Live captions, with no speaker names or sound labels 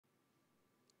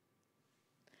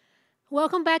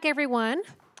Welcome back, everyone.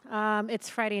 It's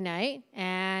Friday night,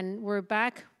 and we're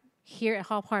back here at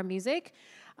HxM Music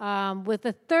with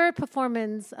the third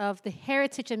performance of the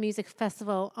HxM Music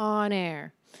Festival On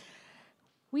Air.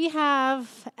 We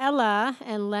have Ella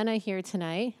and Lena here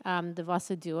tonight, the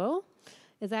VoSSa duo.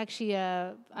 It's actually,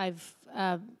 I've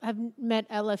met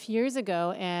Ella a few years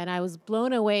ago, and I was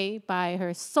blown away by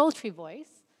her sultry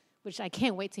voice, which I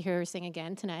can't wait to hear her sing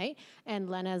again tonight, and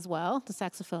Lena as well, the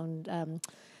saxophone.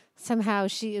 Somehow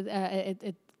she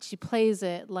plays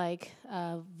it like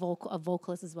a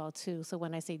vocalist as well too. So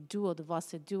when I say duo, the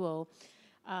VoSSa duo,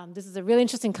 this is a really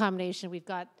interesting combination. We've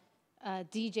got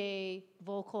DJ,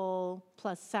 vocal,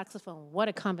 plus saxophone. What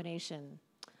a combination.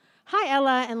 Hi,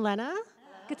 Ella and Lena. Hello.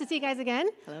 Good to see you guys again.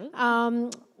 Hello.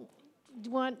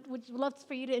 Would love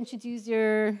for you to introduce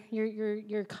your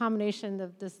combination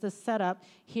of this setup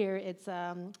here. It's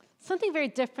something very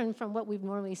different from what we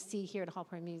normally see here at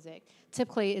HxM Music.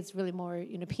 Typically, it's really more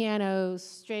pianos,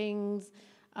 strings.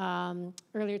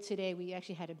 Earlier today, we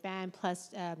actually had a band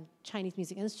plus Chinese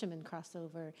music instrument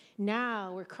crossover.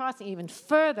 Now we're crossing even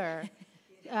further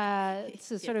to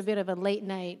sort of a bit of a late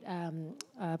night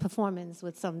performance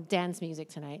with some dance music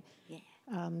tonight. Yeah.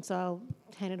 So I'll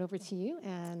hand it over to you,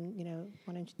 and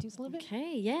want to introduce a little bit.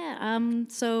 Okay, yeah.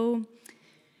 So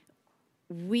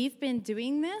we've been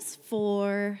doing this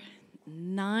for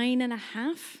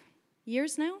 9.5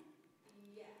 years now.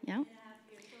 Yeah. 9.5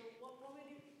 years. So what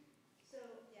we do? So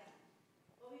yeah,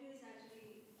 what we do is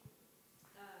actually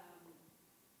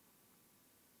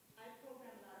I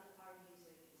program a lot of our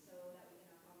music so that we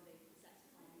can accommodate the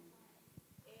saxophone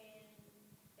in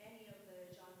any of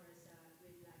the genres that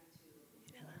we'd like to.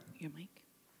 Hello, your mic.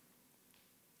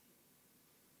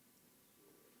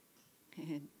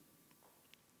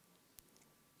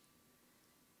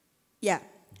 Yeah.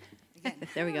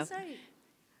 There we go. Sorry.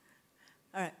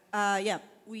 All right. Yeah.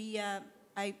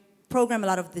 I program a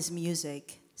lot of this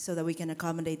music so that we can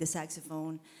accommodate the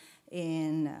saxophone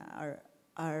in our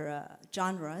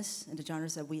genres and the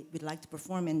genres that we'd like to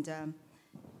perform, and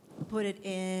put it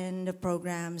in the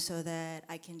program so that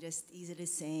I can just easily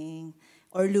sing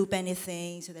or loop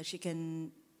anything so that she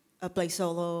can play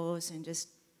solos and just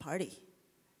party.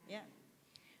 Yeah.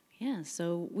 Yeah.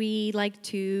 So we like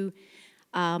to.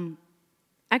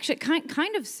 Actually,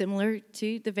 kind of similar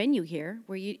to the venue here,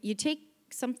 where you take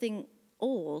something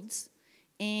old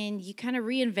and you kind of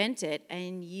reinvent it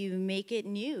and you make it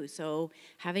new. So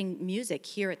having music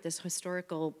here at this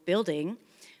historical building,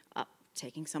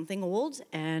 taking something old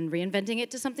and reinventing it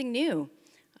to something new,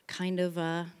 kind of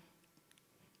a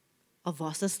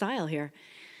VoSSa style here.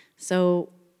 So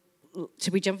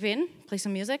should we jump in, play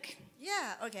some music?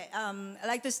 Yeah, okay. I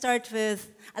like to start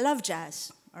with, I love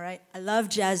jazz, all right? I love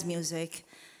jazz music.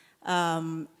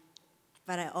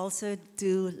 But I also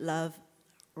do love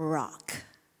rock.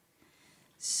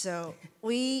 So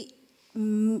we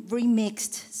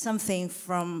remixed something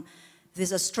from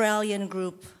this Australian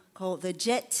group called The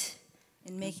Jet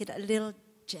and make it a little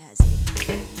jazzy.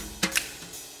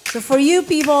 So for you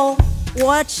people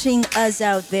watching us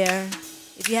out there,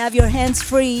 if you have your hands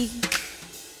free,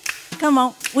 come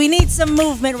on, we need some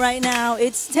movement right now.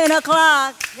 It's 10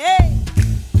 o'clock, hey!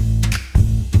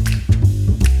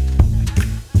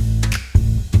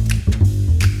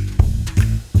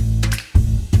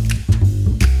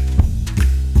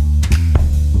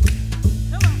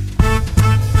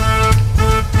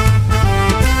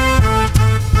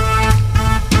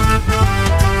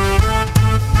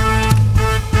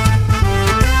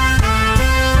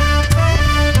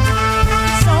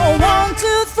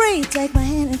 Take my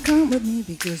hand and come with me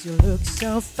because you look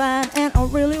so fine and I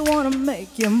really want to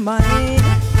make you mine.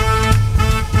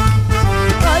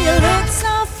 Oh, you look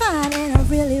so fine and I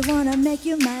really want to make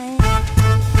you mine. 4,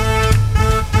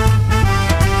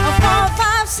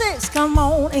 5, 6, come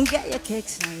on and get your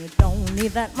kicks. Now you don't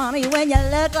need that money when you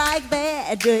look like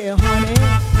that, do you, honey?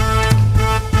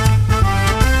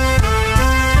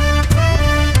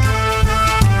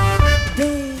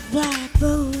 Big black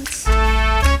boots,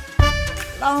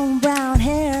 long brown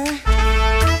hair.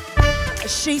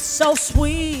 She's so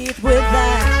sweet with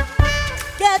that.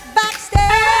 Get backstage.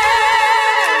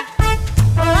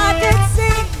 I can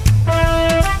see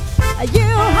you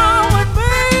home with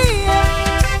me.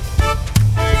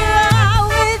 You are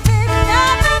with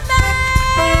another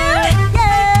man.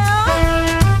 Yeah.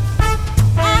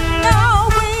 I know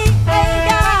we ain't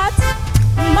got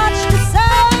much to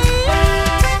say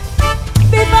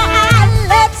before I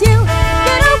let you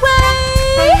get away.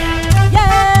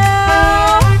 Yeah.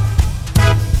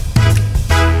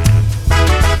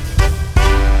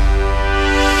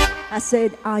 I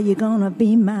said, are you gonna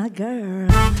be my girl?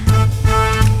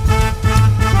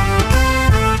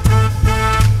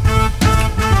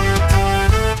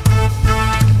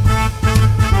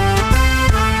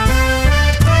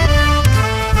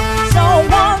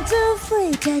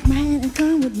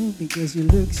 me because you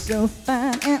look so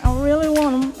fine, and I really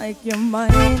wanna make you mine.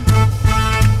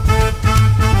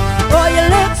 Oh, you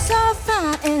look so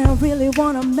fine, and I really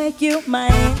wanna make you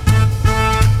mine.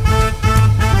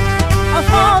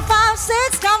 4, 5,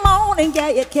 6, come on and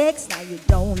get your kicks. Now you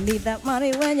don't need that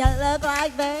money when you look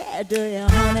like that, do you,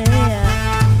 honey?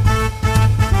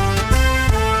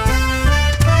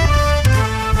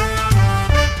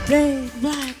 Big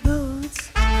black boots,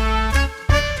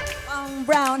 long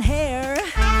brown hair.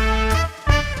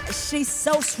 She's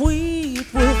so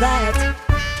sweet with that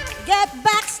get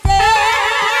back stare.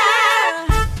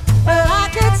 Well, I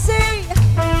could see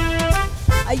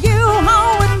you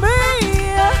home with me,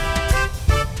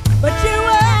 but you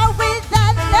were with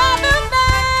another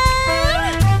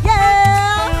man,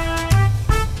 yeah.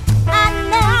 And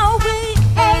now we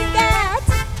ain't got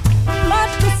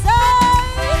much to say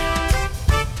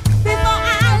before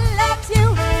I let you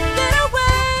get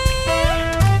away,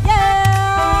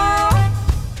 yeah.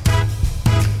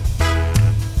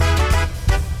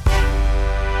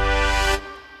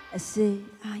 I say,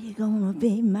 are you gonna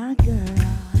be my girl?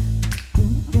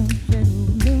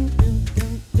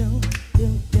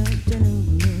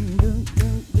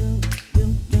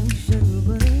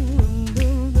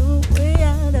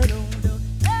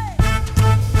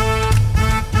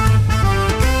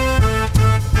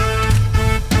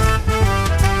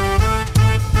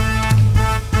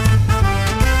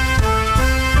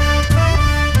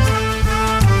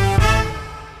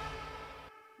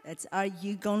 That's Are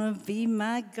You Gonna Be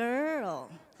My Girl?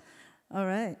 All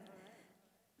right.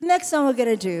 Next song we're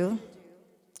gonna do.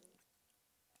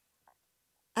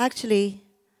 Actually,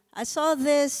 I saw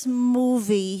this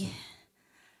movie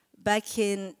back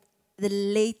in the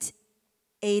late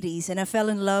 80s, and I fell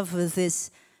in love with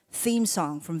this theme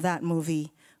song from that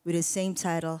movie with the same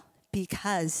title,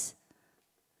 because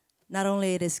not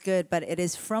only it is good, but it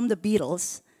is from the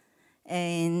Beatles,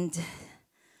 and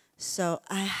so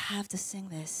I have to sing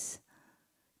this,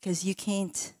 because you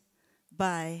can't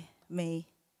buy me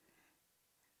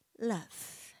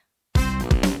love.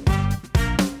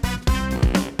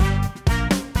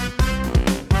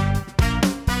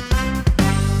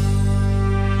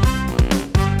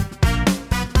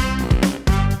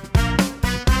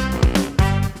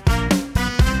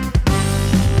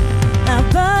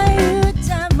 I'll buy you a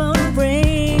diamond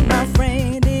ring, my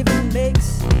friend, if it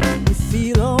makes you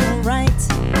feel alright.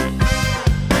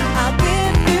 I'll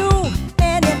give you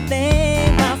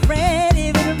anything, my friend,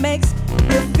 if it makes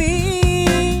you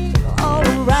feel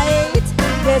alright.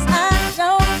 'Cause I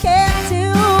don't care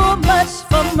too much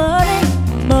for money.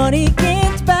 Money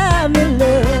can't buy me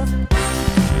love.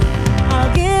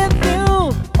 I'll give you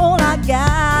all I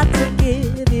got to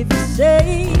give if you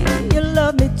say you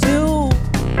love me too.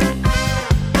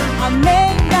 I may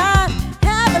not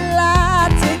have a lot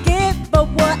to give, but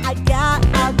what I got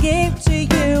I'll give to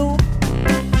you.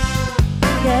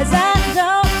 'Cause I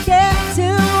don't care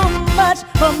too much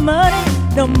for money.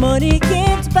 No money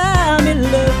can't buy me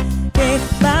love. Can't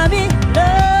buy me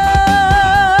love.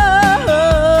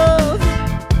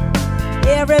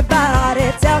 Everybody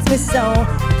tells me so.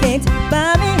 Can't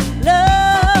buy me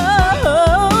love.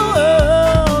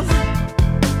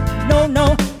 No, no,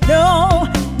 no,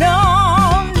 no,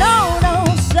 no, no.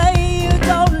 Say you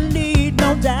don't need no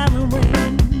diamond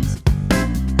rings.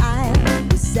 I'll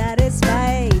be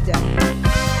satisfied.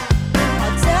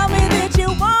 Tell me that you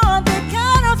want the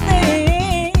kind of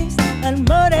things and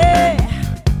money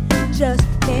just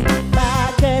can't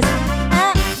buy. 'Cause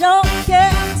I don't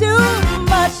care too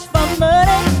much for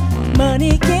money.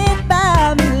 Money can't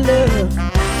buy me love.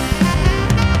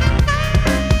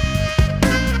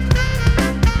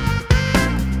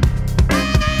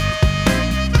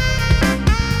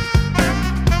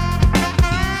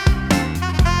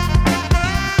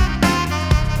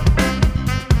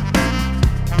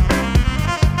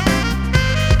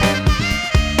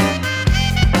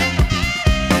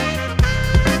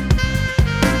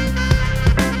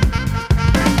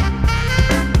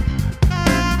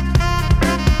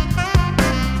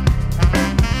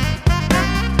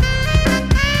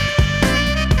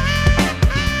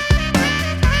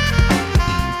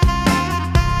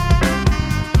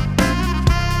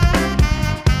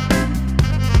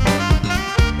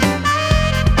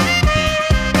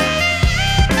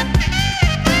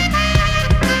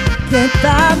 Can't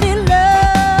buy me love.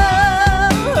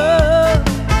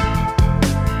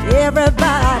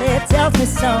 Everybody tells me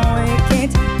so. You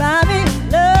can't buy me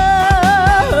love.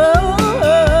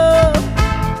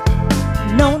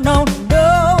 No, no, no,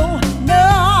 no,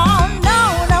 no,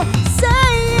 no. Say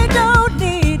you don't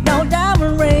need no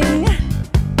diamond ring,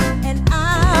 and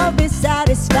I'll be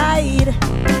satisfied.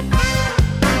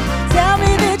 Tell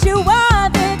me that you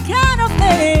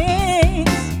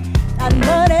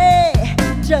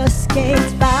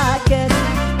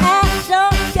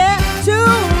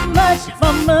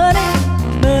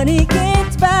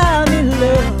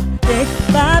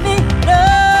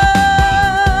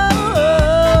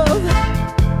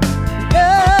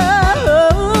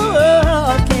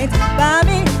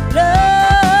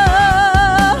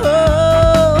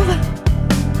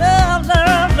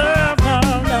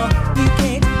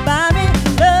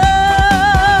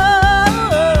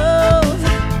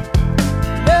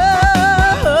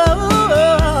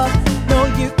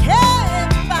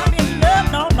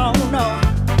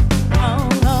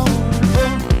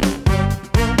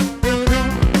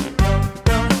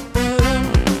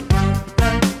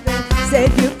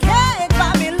said you can't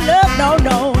buy me love, no,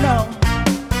 no, no.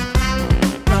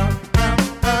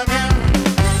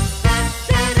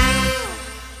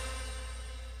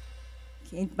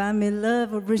 Can't Buy Me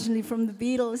Love, originally from the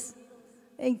Beatles.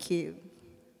 Thank you.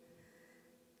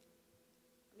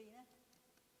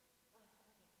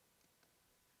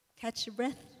 Catch your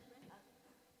breath.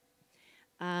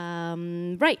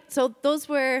 Right, so those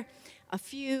were a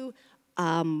few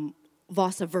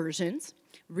VoSSa versions,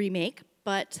 remake,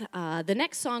 but the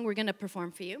next song we're gonna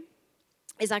perform for you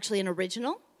is actually an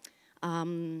original.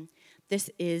 This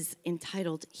is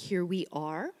entitled Here We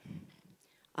Are,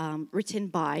 written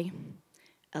by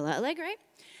Ella Alegre.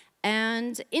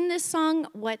 And in this song,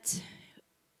 what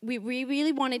we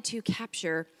really wanted to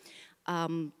capture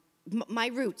my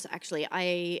roots, actually.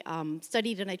 I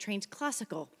studied and I trained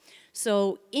classical.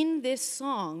 So in this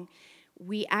song,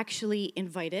 we actually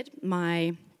invited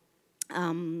my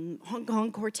Hong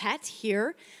Kong quartet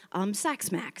here,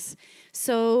 Sax Max.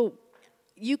 So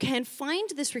you can find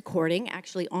this recording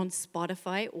actually on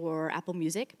Spotify or Apple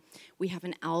Music. We have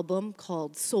an album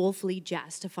called Soulfully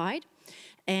Jazzified,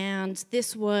 and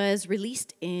this was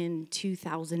released in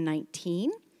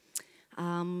 2019.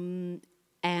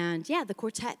 And yeah, the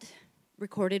quartet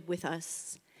recorded with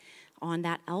us on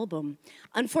that album.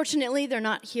 Unfortunately, they're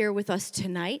not here with us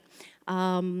tonight,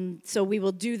 so we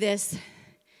will do this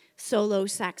solo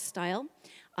sax style.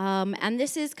 And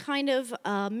this is kind of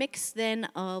a mix then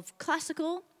of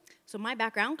classical, so my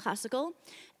background, classical,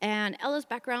 and Ella's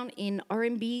background in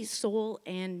R&B, soul,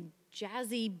 and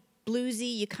jazzy,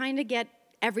 bluesy. You kind of get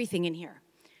everything in here.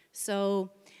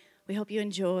 So we hope you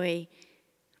enjoy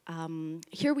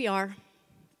Here We Are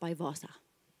by VoSSa.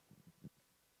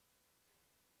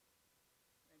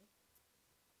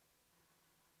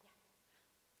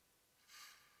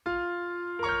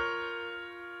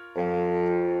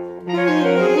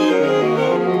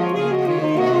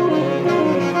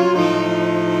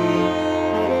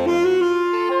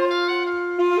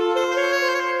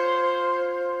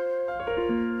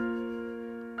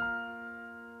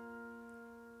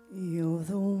 You're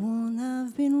the one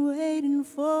I've been waiting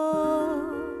for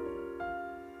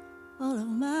all of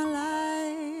my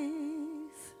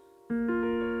life,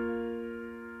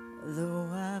 though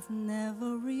I've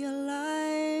never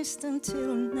realized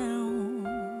until now.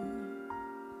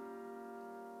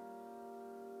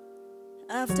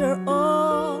 After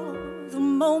all the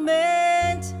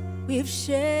moments we've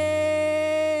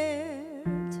shared,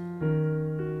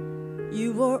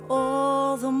 you were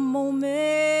all the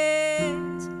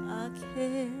moments I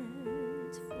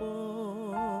cared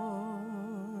for.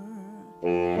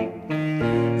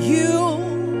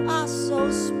 You are so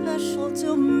special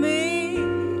to me,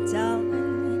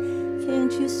 darling,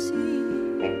 can't you see?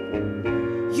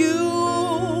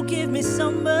 You give me so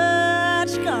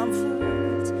much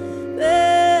comfort,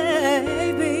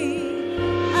 baby.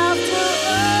 After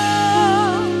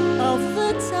all of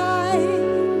the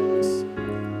times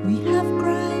we have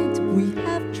cried, we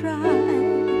have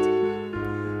tried,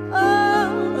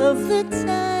 all of the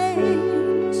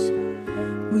times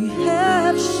we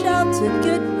have shouted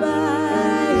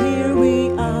goodbye, here we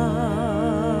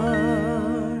are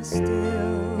still.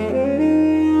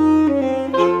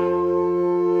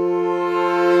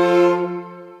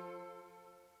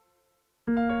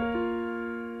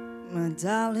 My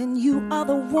darling, you are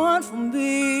the one for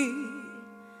me.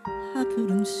 I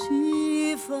couldn't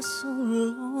see for so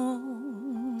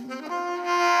long.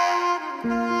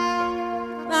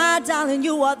 My darling,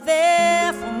 you are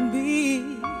there for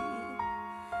me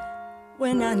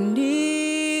when I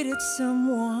needed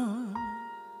someone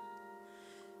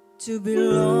to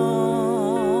belong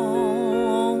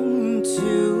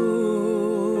to.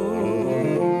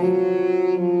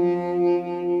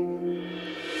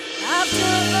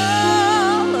 After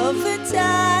all of the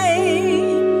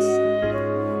times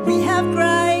we have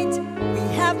cried, we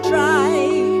have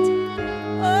tried,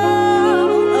 all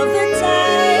of the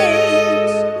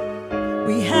times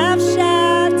we have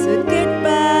shouted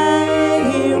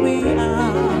goodbye, here we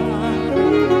are,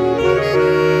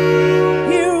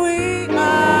 here we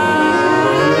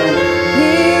are,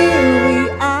 here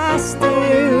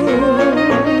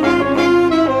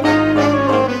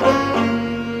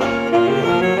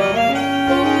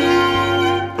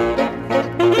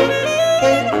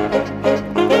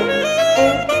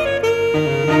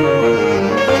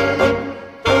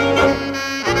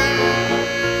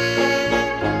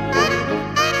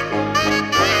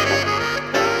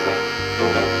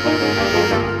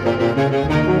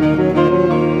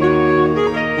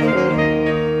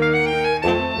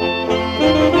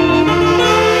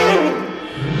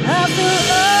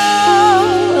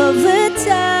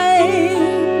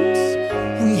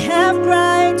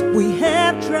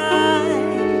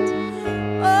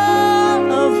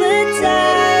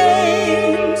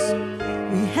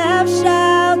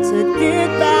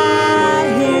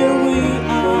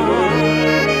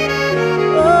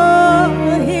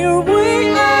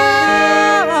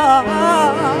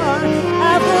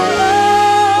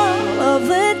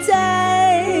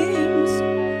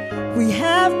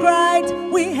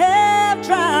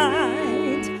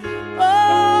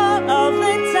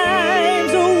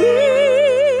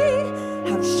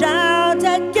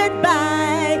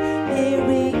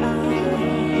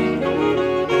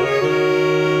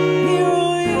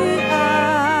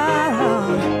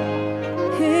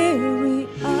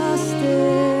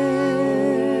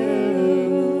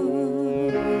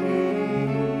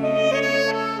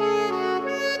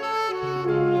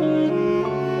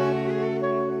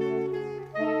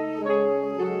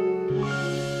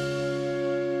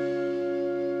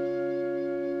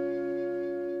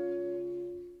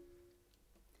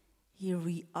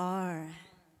we are.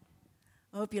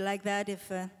 I hope you like that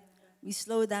if we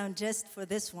slow down just for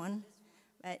this one.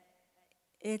 But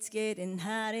it's getting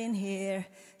hot in here,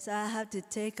 so I have to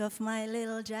take off my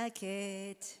little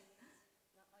jacket.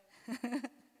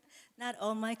 Not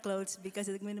all my clothes because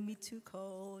it's going to be too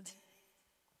cold.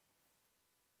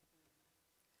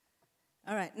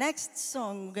 All right, next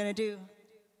song we're going to do.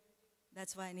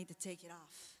 That's why I need to take it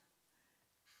off.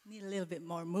 Need a little bit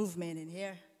more movement in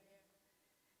here.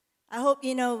 I hope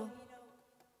you know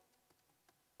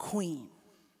Queen.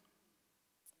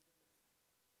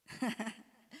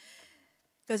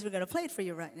 Because we're going to play it for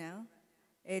you right now.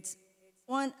 It's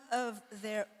one of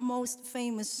their most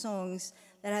famous songs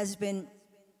that has been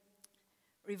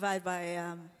revived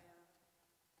by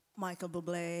Michael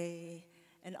Bublé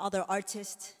and other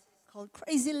artists, called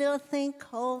Crazy Little Thing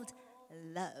Called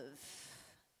Love.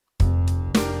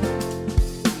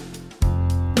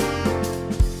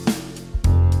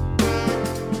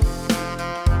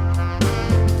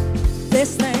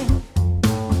 This thing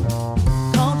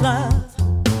called love,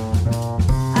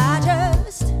 I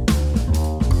just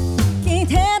can't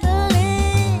handle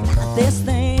it. This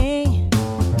thing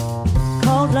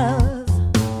called love,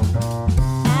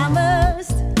 I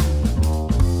must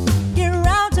get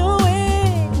around to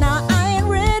it. Now I ain't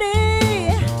ready.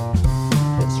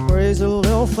 This crazy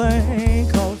little thing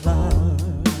called love.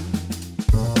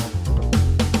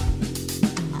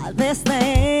 This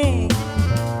thing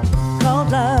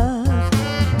called love.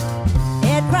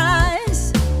 It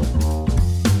cries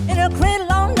in a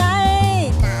cradle all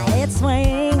night. Now it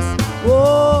swings,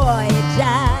 oh, it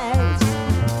jives.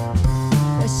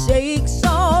 It shakes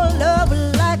all over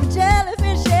like a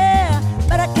jellyfish, yeah.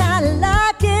 But I kinda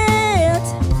like it.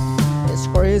 This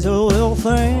crazy little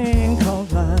thing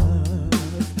called love.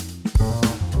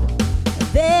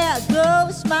 There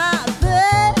goes my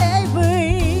baby.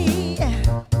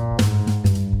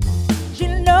 She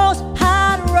knows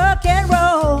how to rock and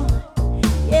roll.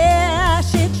 Yeah,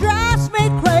 she drives me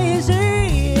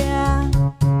crazy.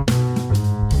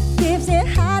 Gives it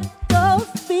hot cold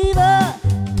fever.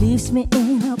 Leaves me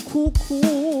in a cool,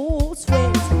 cool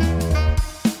sweat.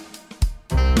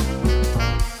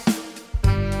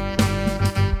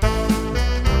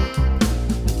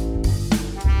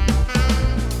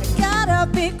 Gotta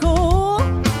be cool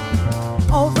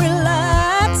or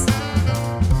relax.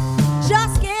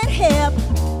 Just get hip.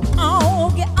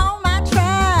 Oh, get on my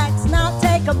tracks. Now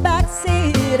take a back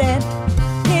seat and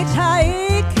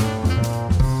hitchhike.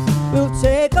 We'll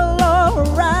take a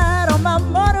long ride on my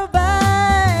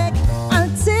motorbike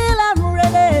until I'm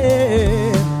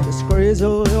ready. This crazy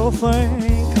little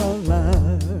thing called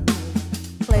love.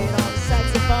 Play it on the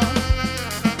saxophone.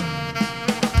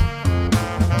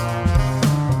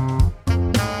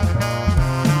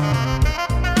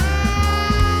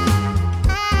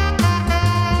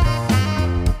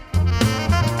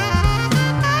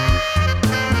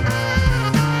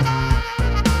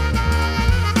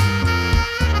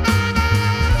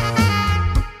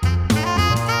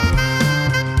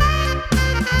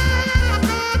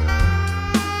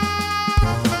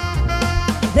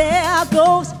 There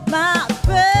goes my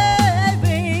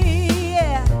baby.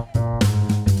 Yeah.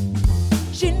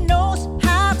 She knows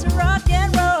how to rock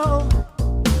and roll.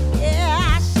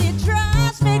 Yeah, she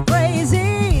drives me crazy.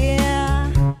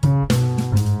 Yeah.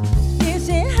 Gives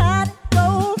me hot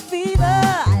cold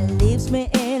fever. Leaves me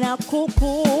in a cool,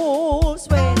 cool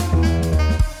sweat.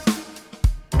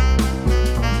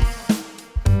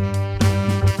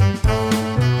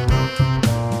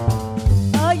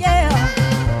 Oh yeah.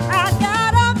 I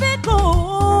gotta be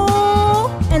cool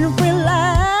and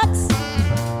relax.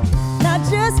 Now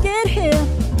just get here,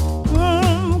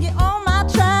 get on my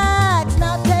tracks.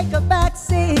 Now take a back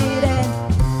seat and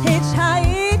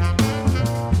hitchhike.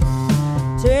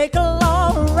 Take a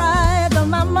long ride on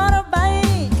my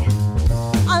motorbike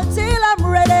until I'm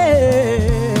ready.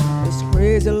 This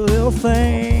crazy little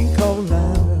thing called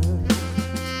love.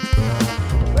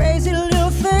 Crazy little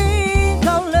thing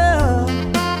called love.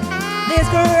 This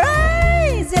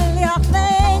crazy little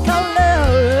thing called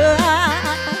love.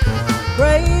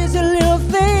 Crazy little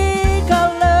thing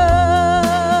called love.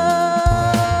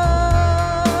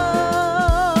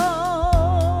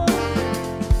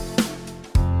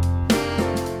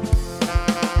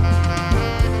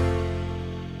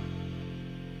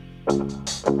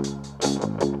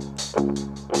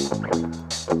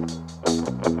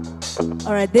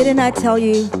 All right, didn't I tell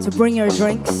you to bring your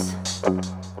drinks?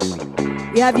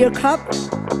 You have your cup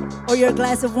or your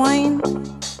glass of wine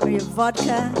or your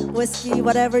vodka, whiskey,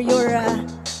 whatever your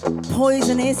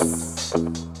poison is.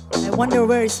 I wonder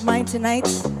where is mine tonight.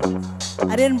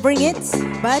 I didn't bring it,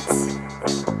 but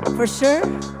for sure,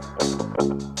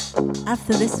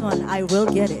 after this one, I will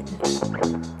get it.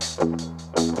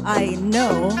 I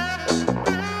know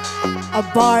a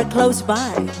bar close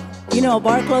by. You know a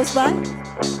bar close by?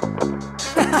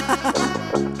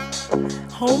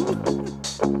 Home?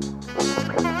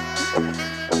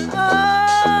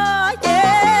 Oh,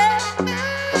 yeah.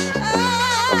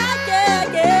 Oh,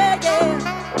 yeah, yeah,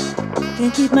 yeah.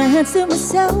 Can't keep my hands to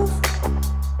myself.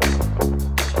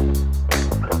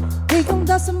 Take them,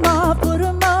 dust them off, put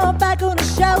them all back on the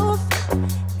shelf. In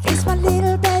case my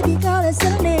little baby girl is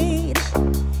in need.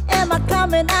 Am I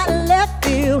coming out of left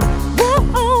field?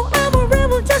 Whoa, I'm a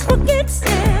rebel just for kicks,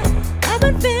 yeah. I've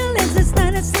been feeling since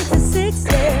 1966,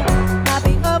 yeah. I'll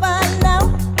be over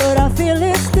now, but I feel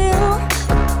it still.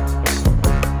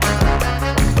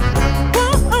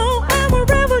 Whoa, I'm a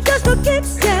rebel just for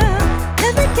kicks, yeah.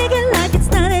 Let me kick it like it's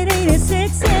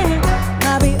 1986, yeah.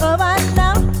 I'll be over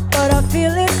now, but I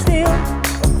feel it still.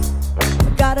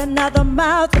 Got another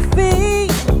mouth to feed.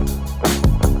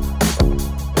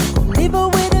 Leave her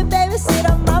with a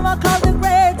babysitter, mama called the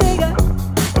grave digger.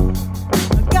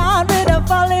 Gone with a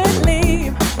falling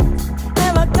leaf.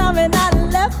 Am I coming out of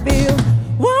left field?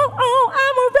 Whoa,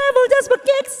 I'm a rebel just for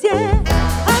kicks, yeah.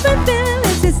 I've been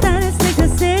feeling since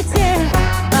 1966, yeah.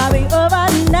 I'll be over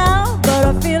now, but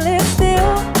I feel it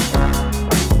still.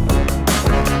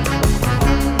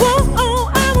 Whoa,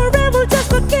 I'm a rebel just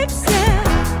for kicks, yeah.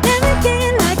 Let me kick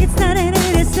it like it's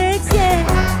 1986, yeah.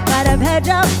 Might have had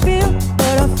your feel,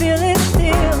 but I feel it still.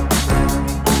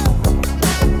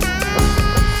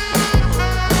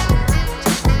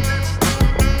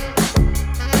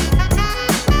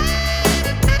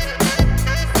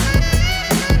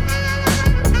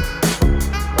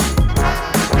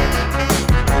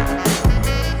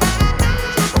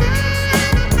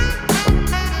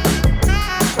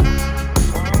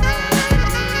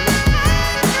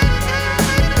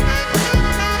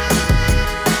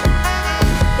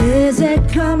 Is it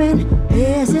coming?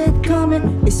 Is it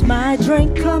coming? Is my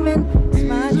drink coming? Is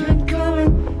my drink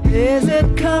coming? Is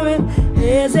it coming?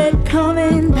 Is it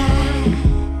coming back?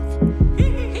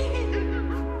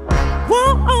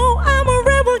 Whoa, I'm a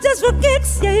rebel just for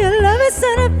kicks, yeah. Your love is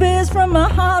sent a biz from my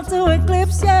heart to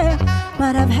eclipse, yeah.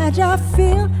 Might have had your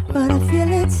feel, but I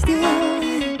feel it still.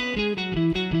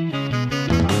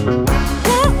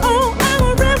 Whoa, I'm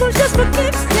a rebel just for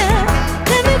kicks, yeah.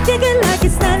 Let me kick it like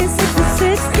it's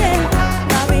 1966, yeah.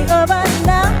 I'll be over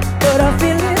now, but I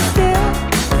feel it still.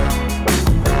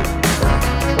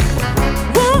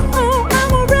 Whoa,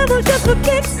 I'm a rebel just for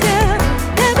kicks, yeah.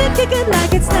 Let me kick it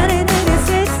like it's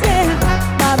 1986, yeah.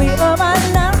 I'll be over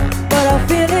now, but I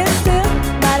feel it still.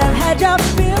 Might have had your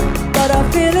feel, but I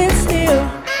feel it still.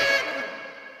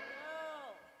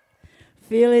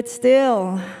 Feel it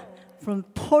still. From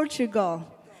Portugal.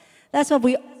 That's what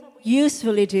we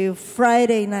usually do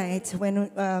Friday night when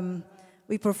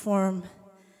we perform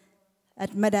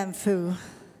at Madame Fu.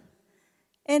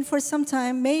 And for some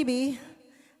time, maybe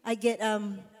I get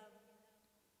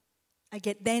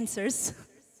dancers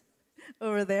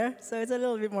over there, so it's a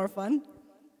little bit more fun.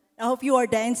 I hope you are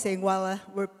dancing while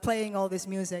we're playing all this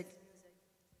music.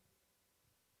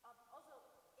 Also,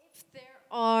 if there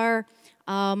are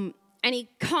any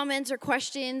comments or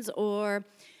questions, or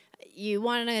you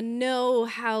want to know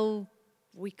how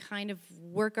we kind of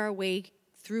work our way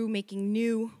through making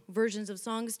new versions of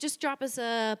songs, just drop us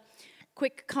a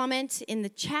quick comment in the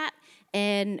chat,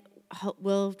 and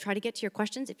we'll try to get to your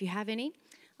questions if you have any.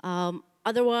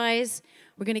 Otherwise,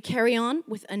 we're going to carry on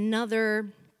with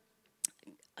another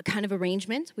kind of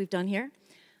arrangement we've done here.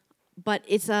 But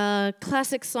it's a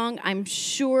classic song. I'm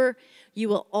sure you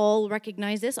will all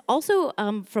recognize this. Also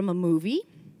from a movie.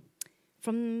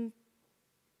 From,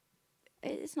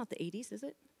 it's not the 80s, is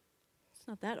it? It's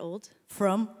not that old.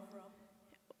 From?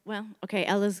 Well, okay,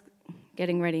 Ella's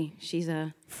getting ready. She's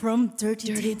from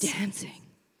Dirty Dancing.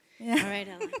 Yeah. All right,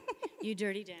 Ella, you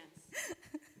dirty dance.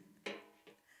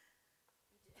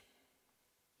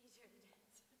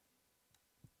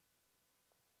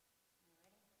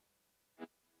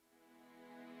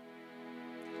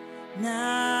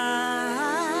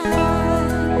 Now,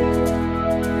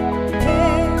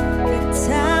 the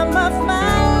time of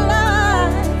my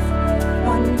life, I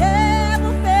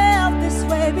never felt this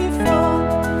way before.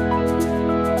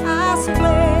 I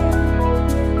swear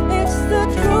it's the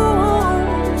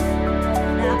truth.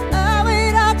 Now I owe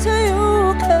it all to you,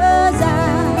 'cause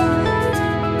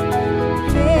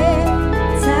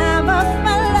time of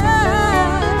my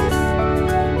life.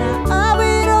 Now I owe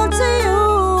it all to you.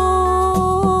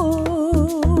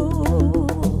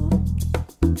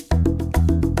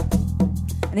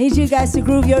 I need you guys to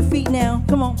groove your feet now.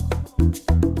 Come on.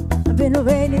 I've been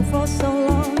waiting for so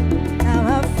long.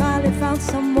 Now I finally found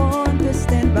someone to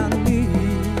stand by me.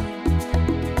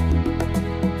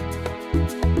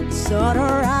 Saw the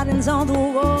writings on the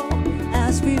wall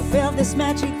as we felt this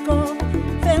magical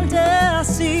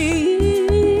fantasy.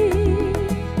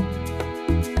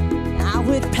 Now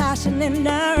with passion in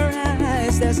our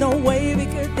eyes, there's no way we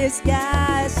could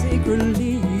disguise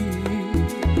secretly.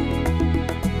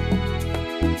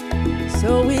 So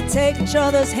we take each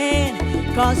other's hand,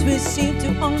 'cause we seem to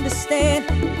understand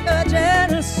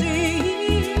urgency.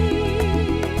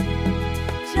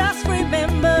 Just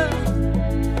remember,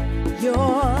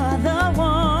 you're the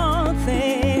one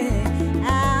thing I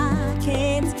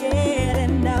can't get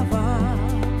enough of.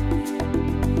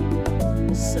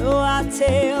 So I'll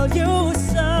tell you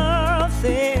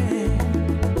something.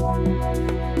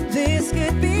 This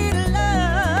could be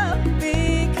love,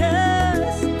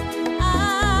 because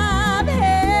I've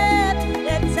had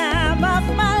the time of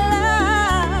my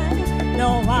life. No,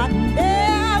 I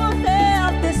never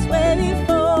felt this way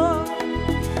before.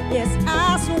 Yes,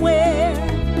 I swear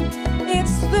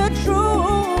it's the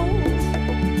truth.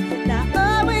 Now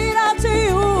owe it all to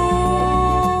you.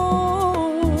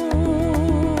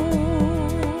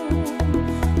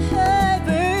 Hey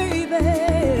baby,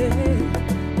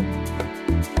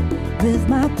 with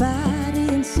my body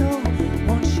and soul,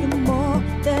 want you more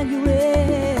than you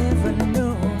ever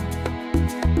know.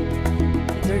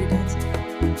 Dirty dancing.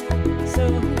 So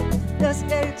let's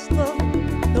get it slow.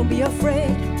 Don't be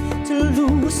afraid to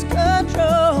lose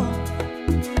control.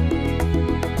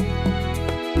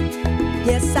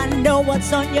 Yes, I know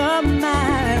what's on your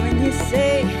mind when you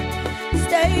say,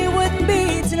 stay with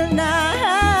me tonight.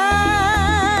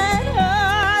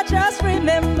 Oh, just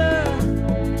remember,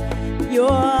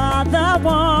 you're the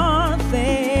one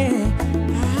thing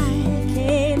I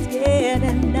can't get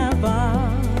enough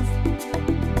of.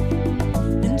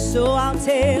 And so I'll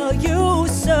tell you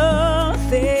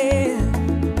something.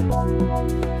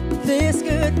 This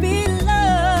could be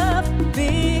love,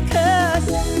 because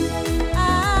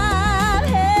I've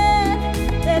had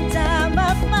the time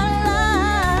of my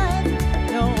life.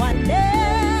 No, I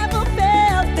never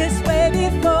felt this way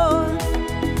before.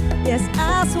 Yes,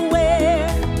 I swear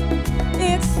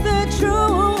it's the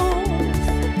truth.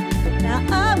 Now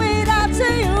owe it all to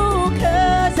you,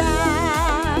 'cause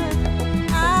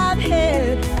I've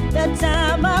had the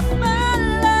time of my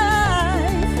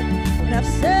life. And I've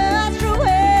searched through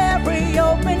every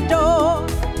open door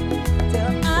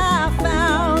till I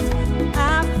found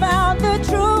the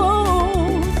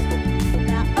truth.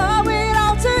 Now owe it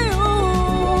all to you.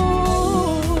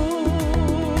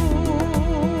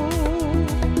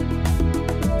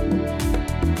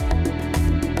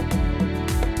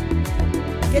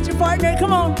 Get your partner,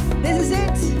 come on, this is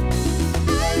it.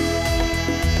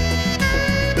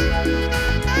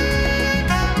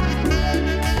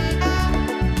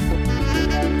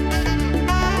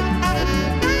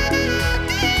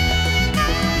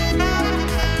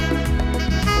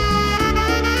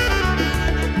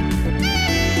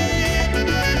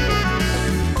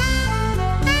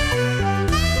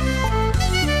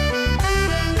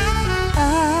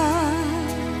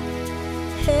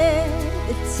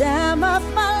 Time of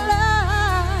my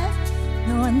life.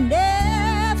 No, I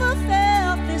never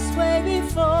felt this way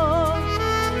before.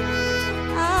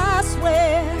 I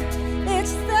swear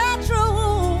it's the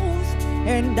truth,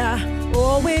 and I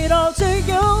owe it all to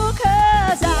you,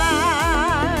 'cause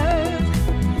I've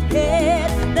had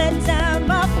the time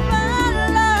of my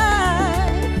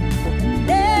life.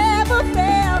 Never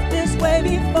felt this way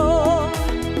before.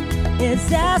 Yes,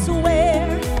 I swear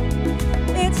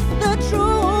it's the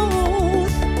truth.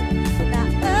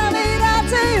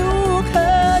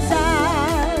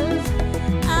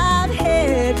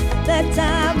 The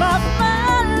time of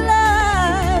my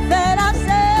life, and I've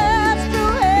searched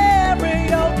through every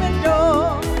open door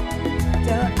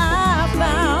till I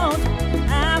found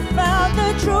the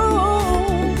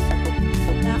truth.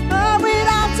 Now owe it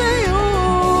all to you.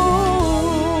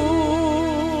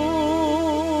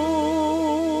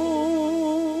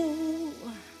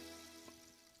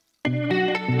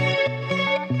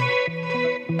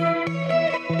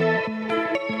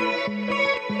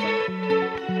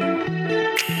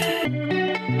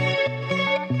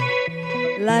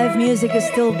 Live music is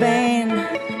still banned,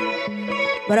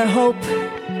 but I hope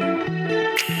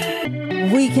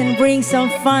we can bring some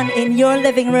fun in your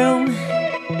living room.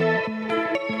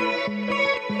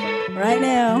 Right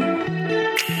now,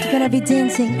 you're gonna be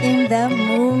dancing in the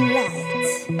moonlight.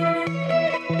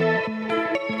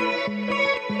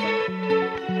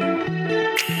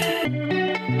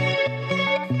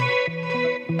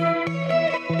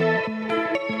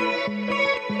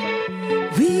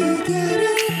 We get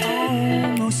it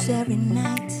Almost every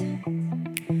night,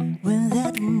 when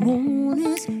that moon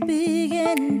is big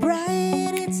and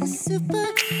bright, it's a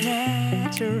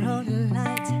supernatural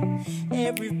light.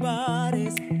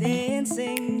 Everybody's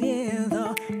dancing in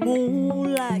the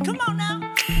moonlight. Come on now,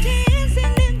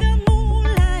 dancing in the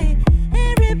moonlight.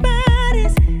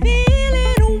 Everybody's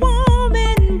feeling warm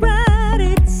and bright.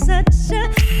 It's such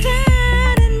a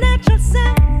fine and natural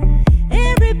sight.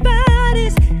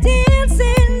 Everybody's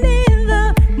dancing in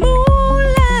the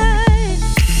moonlight,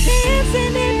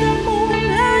 dancing in the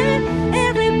moonlight.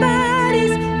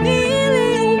 Everybody's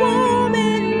feeling warm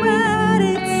and bright.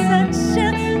 It's such a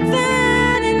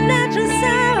fine and natural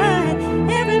sight.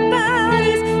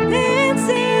 Everybody's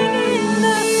dancing in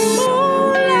the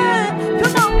moonlight.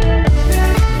 Come on.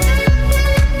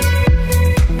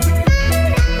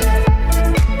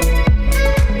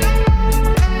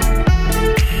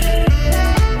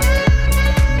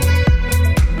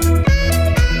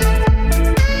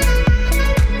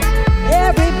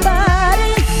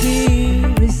 Everybody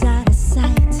here is out of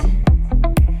sight.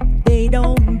 They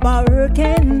don't bark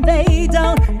and they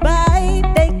don't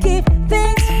bite. They keep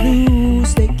things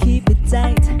loose, they keep it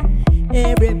tight.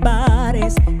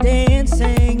 Everybody's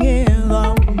dancing in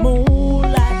the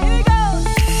moonlight. Here we go.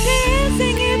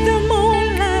 Dancing in the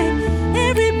moonlight.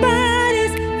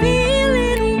 Everybody's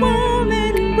feeling warm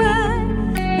and bright.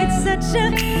 It's such a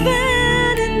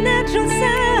fine and natural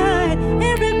sight.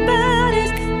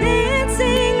 Everybody's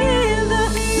dancing in the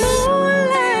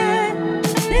moonlight.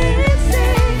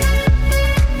 Dancing,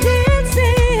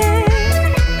 dancing.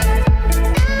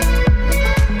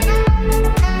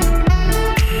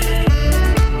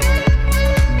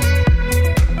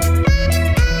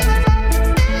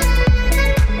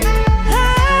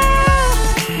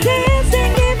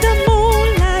 Dancing in the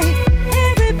moonlight.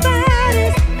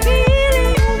 Everybody's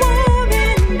feeling warm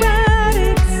and bright.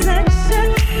 It's such a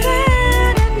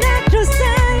fine and natural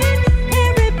sight.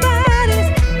 Everybody's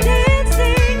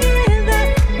dancing in the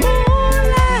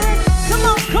moonlight. Come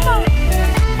on, come on.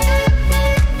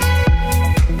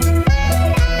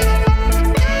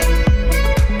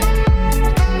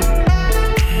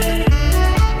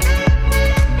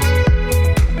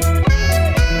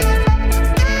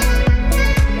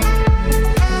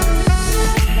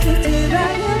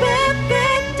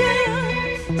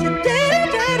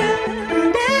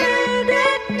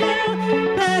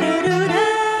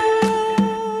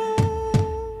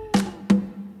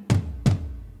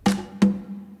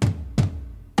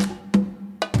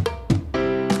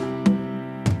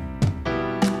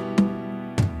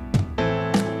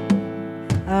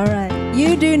 All right,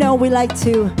 you do know we like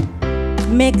to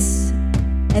mix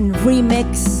and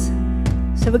remix,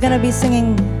 so we're gonna be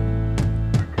singing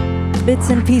bits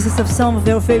and pieces of some of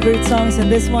your favorite songs in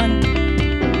this one,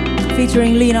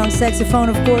 featuring Lean on saxophone,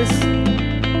 of course.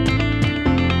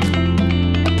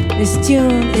 This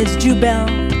tune is Jubel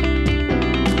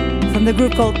from the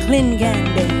group called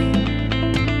Klingande.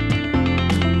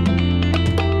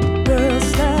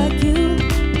 Girls like you,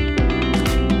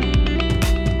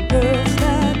 girls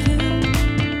like you,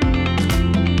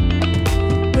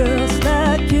 girls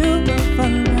like you will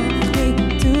follow me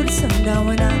to the sundown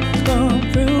when I come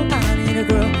through. I need a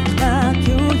girl like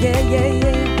you, yeah, yeah,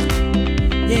 yeah,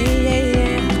 yeah, yeah,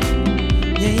 yeah,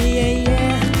 yeah, yeah,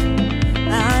 yeah.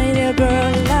 I need a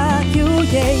girl like you,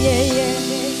 yeah, yeah, yeah, yeah,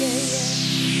 yeah, yeah.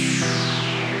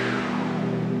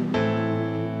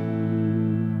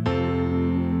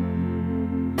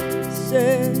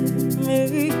 Save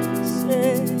me,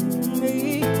 save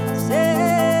me,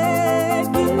 save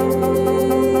me.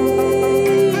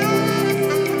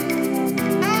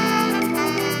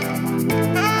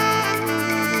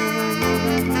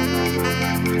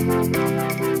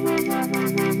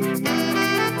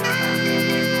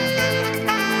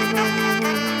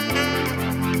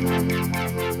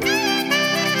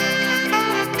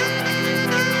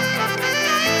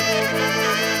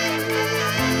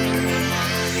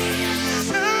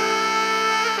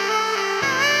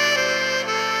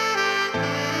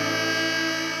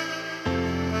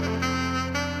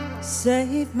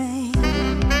 Save me.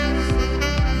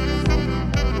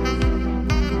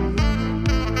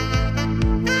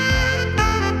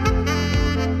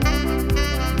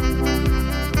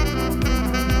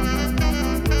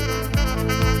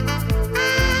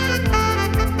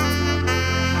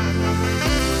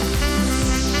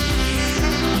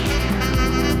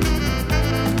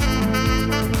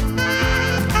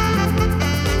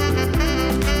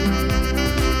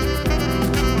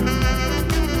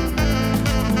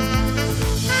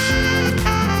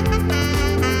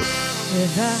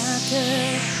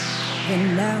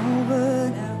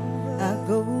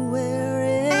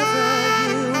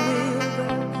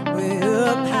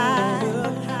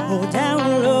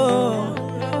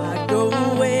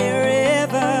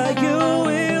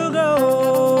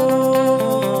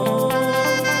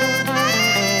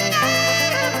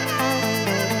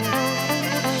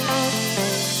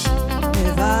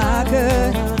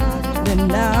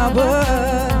 an hour.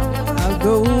 I'll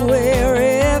go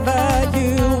wherever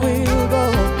you will go.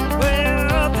 Where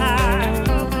up high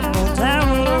or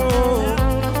down low,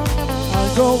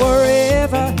 I'll go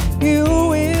wherever you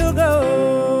will go.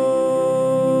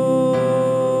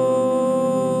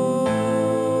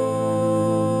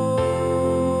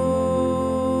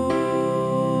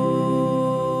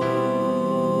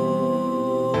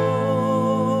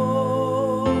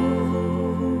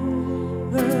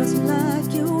 Girls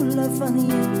like you love funny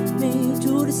me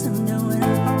to the sundown. When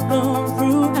I'm gone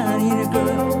through, I need a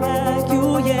girl like you,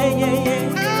 yeah, yeah, yeah.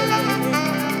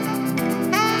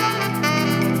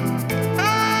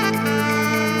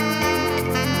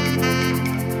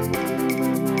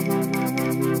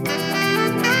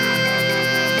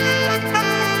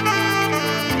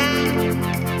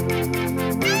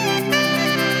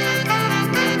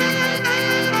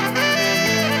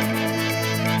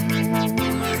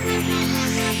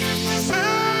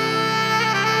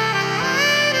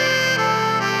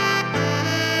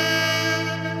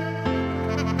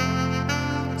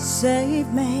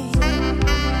 Save me.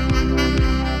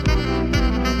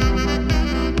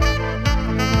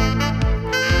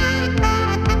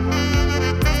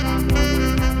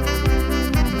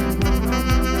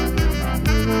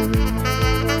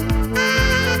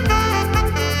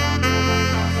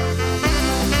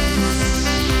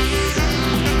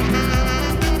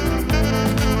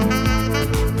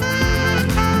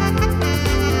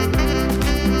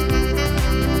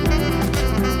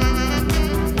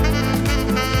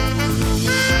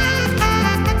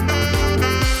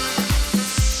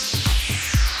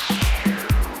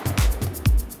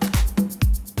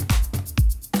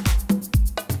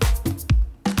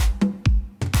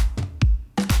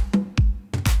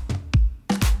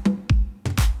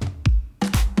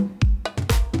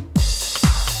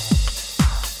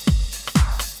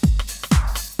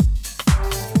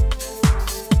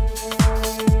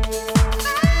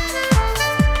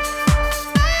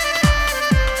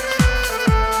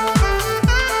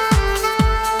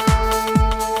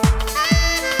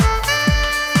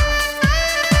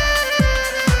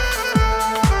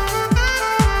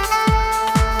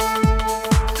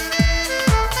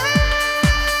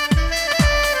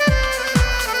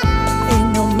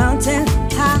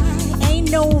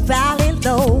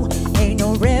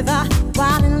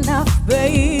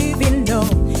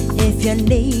 If you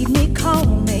need me, call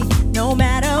me. No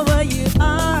matter where you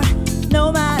are,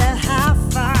 no matter how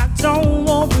far. Don't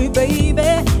worry,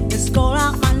 baby. Just call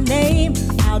out my name.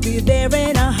 I'll be there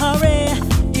in a hurry.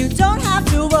 You don't have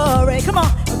to worry. Come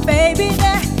on, baby.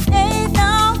 There ain't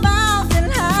no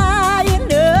mountain high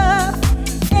enough.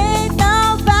 Ain't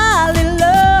no valley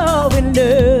low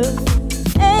enough.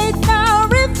 Ain't no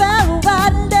river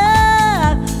wide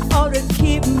enough or to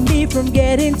keep me from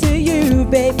getting to you,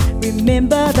 babe.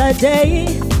 Remember the day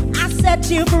I set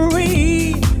you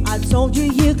free. I told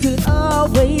you you could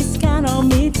always count on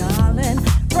me, darling.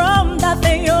 From that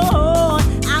day on,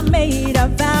 I made a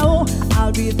vow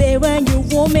I'll be there when you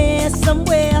want me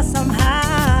somewhere,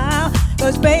 somehow.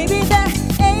 'Cause baby, there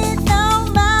ain't no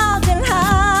mountain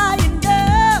high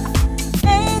enough.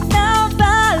 Ain't no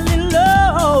valley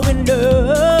low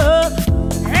enough.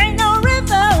 Ain't no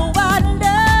river wide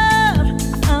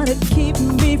enough to keep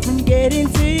me from getting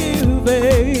to you,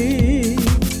 babe.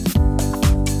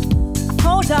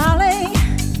 Oh, darling,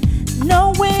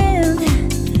 no wind,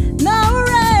 no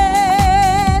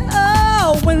rain,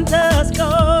 oh, winter's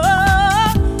cold.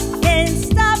 Can't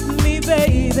stop me,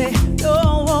 baby,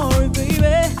 don't worry,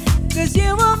 baby, 'cause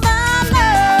you are my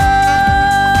love.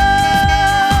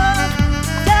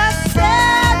 Just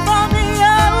set for me,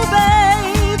 oh,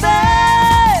 baby.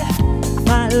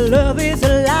 My love is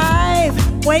alive,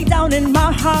 way down in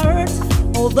my heart.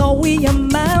 Although we are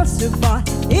miles too far,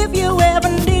 if you ever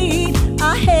need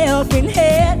a helping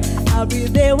hand, I'll be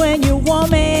there when you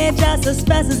want me, just as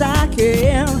fast as I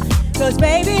can. 'Cause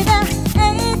baby, there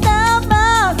ain't no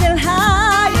mountain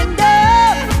high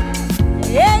enough.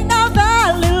 Ain't no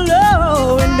valley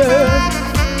low enough.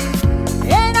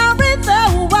 Ain't no river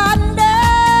wide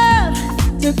enough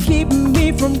to keep me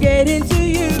from getting to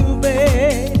you,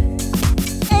 babe.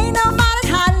 Ain't no mountain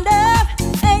high enough.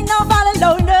 Ain't no valley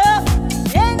low enough.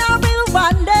 Ain't no river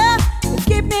wide enough to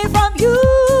keep me from you.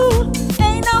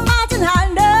 Ain't no mountain high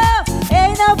enough.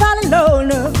 Ain't no valley low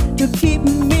enough to keep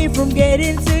me from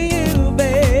getting to you,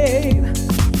 babe.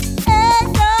 Ain't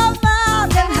no mountain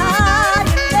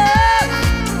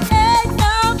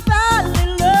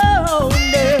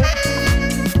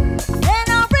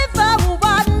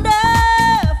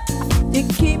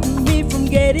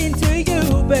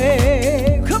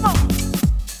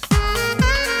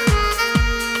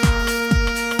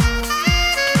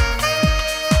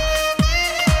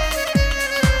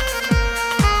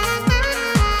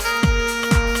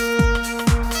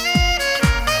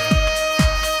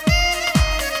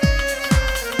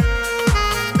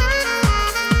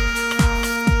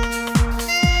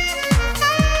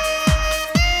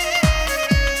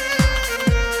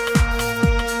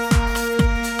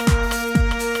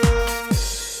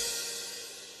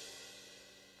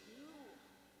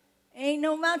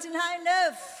Mountain High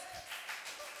Enough.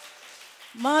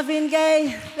 Marvin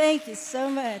Gaye, thank you so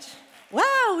much.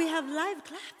 Wow, we have live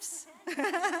claps.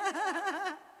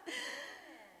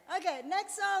 Okay,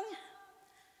 next song.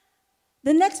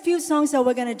 The next few songs that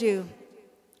we're going to do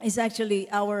is actually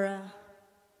our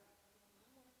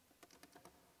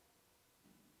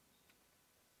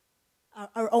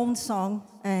own song,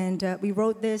 and we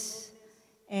wrote this,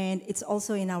 and it's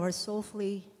also in our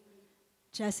soulfully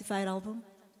jazzified album.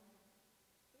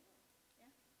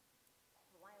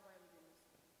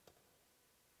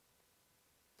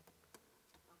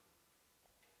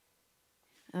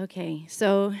 Okay,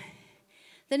 so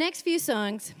the next few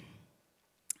songs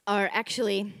are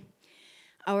actually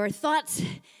our thoughts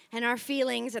and our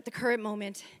feelings at the current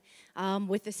moment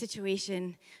with the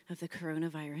situation of the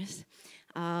coronavirus.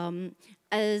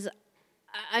 As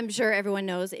I'm sure everyone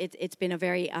knows, it's been a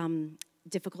very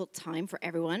difficult time for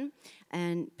everyone,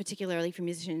 and particularly for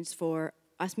musicians, for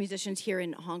us musicians here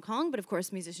in Hong Kong, but of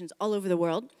course musicians all over the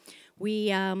world.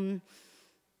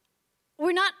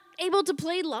 We're not able to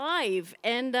play live,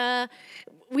 and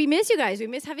we miss you guys. We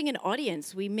miss having an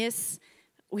audience. We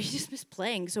just miss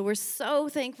playing. So we're so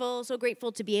thankful, so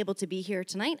grateful to be able to be here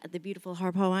tonight at the beautiful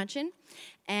Harpo Mansion.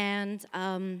 And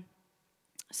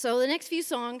so the next few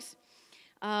songs,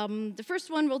 the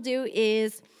first one we'll do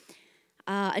is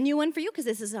a new one for you, because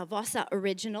this is a VoSSa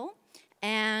original,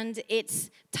 and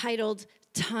it's titled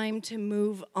Time to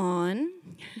Move On.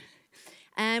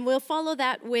 And we'll follow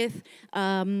that with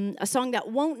a song that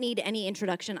won't need any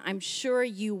introduction. I'm sure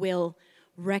you will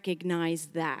recognize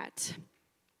that.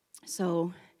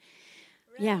 So,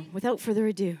 yeah, without further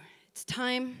ado, it's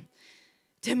time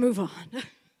to move on.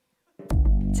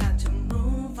 Time to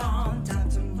move on, time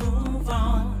to move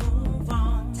on, move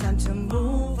on. Time to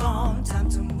move on, time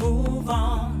to move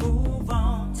on, move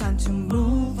on. Time to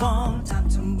move on, time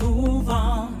to move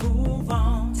on, move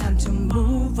on. Time to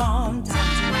move on,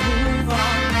 time to move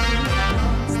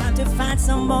on. It's time to find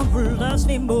someone who loves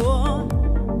me more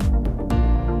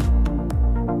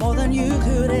than you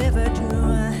could ever do.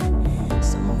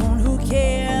 Someone who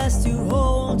cares to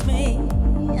hold me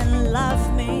and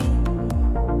love me.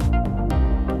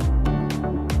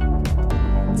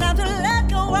 Time to let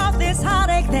go of this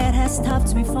heartache that has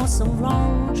stopped me for so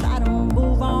long. Try to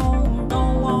move on, go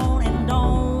on and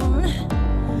on.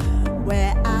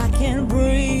 Where I can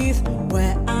breathe,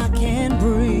 where I can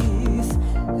breathe.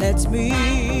 Let me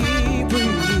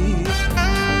breathe.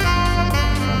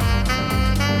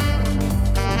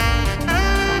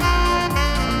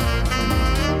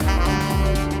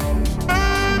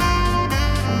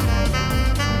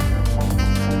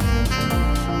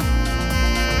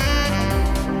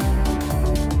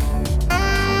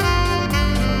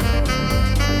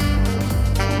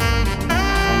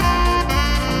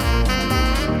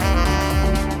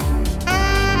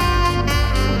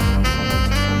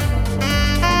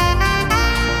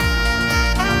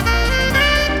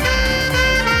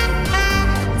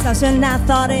 And I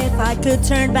thought if I could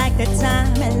turn back the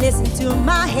time and listen to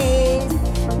my head,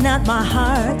 not my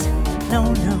heart,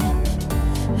 no, no.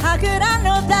 How could I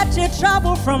know that you're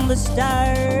trouble from the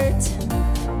start?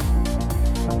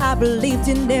 I believed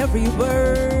in every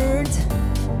word.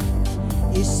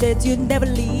 You said you'd never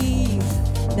leave,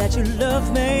 that you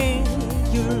love me,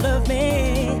 you love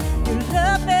me, you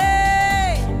love me.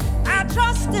 I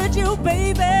trusted you,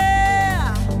 baby,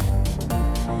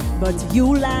 but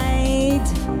you lied.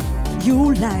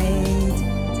 You lied.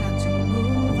 Time to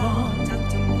move on, time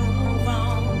to move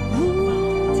on.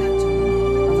 Ooh, time to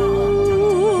move on, time to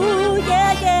move on.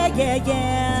 Yeah, yeah, yeah,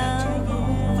 yeah. Time to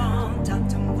move on, time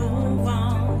to move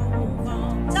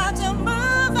on. Time to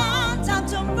move on, time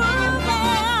to move on.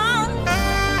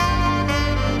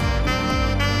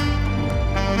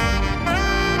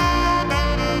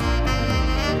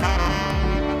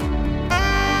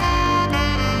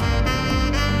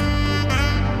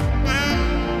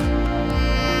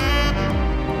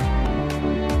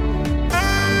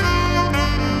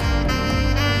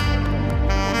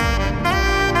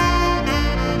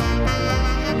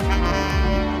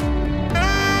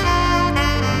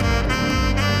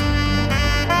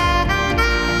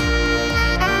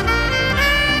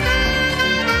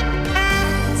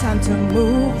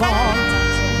 Move on,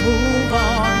 move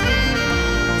on.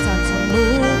 Time to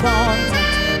move on,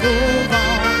 move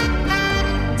on.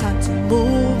 Time to move on, move on. Time to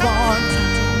move on,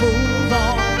 move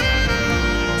on.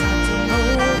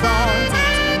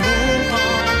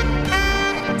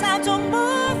 Time to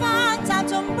move on, time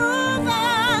to move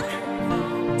on.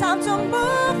 Time to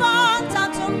move on,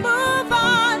 time to move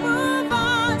on, move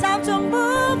on. Time to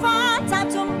move on, time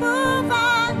to move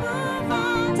on, move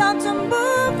on. Time to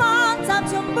move on, time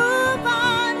to move on.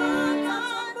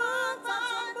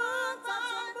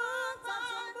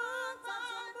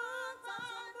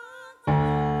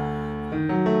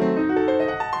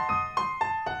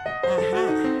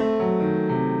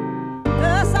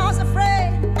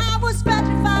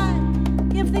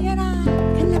 and I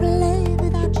can never live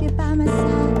without you by my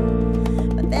side.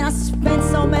 But then I spent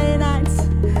so many nights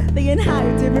thinking how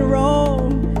you did me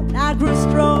wrong. And I grew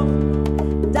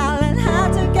strong, darling, how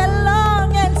to get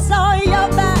along. And saw your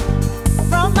back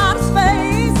from outer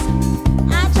space.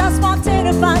 I just wanted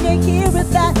to find you here with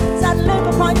that sad look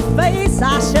upon your face.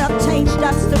 I should have changed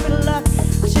that stupid look.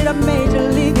 I should have made you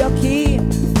leave your key.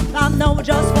 I know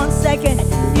just 1 second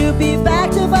you'll be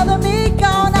back to bother me.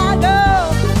 Gonna go,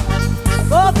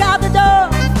 walk out the door.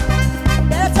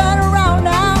 Better turn around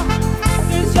now,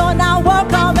 'cause you're not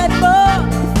welcome anymore.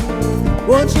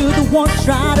 Weren't you the one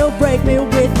trying to break me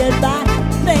with goodbye?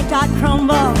 Think I'd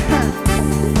crumble?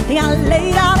 Think I'd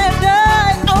lay down and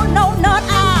die? Oh no, not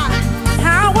I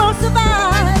will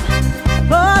survive.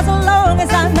 For as long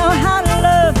as I know how to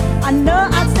love, I know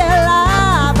I'd stay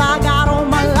alive. I got all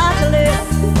my life to live,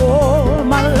 all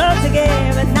my love to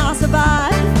give, and I'll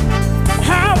survive.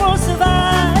 I will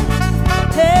survive.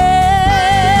 Hey.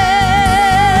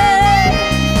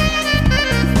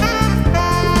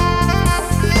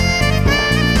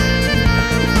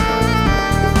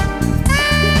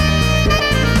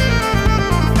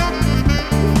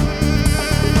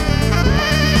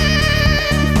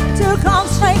 To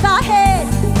concentrate my head,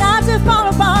 not to fall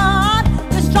apart.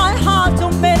 Just trying hard to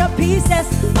make up pieces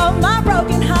of my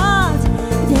broken heart.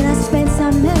 Then I spent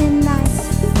so many nights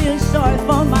feeling sorry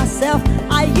for myself.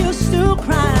 I used to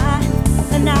cry,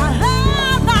 and I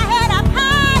held my head up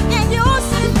high, and you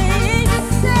see me,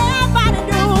 somebody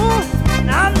new.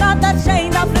 I'm not that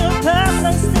chained up little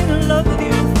person still in love with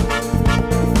you.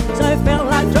 So it felt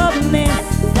like dropping me,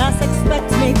 just expect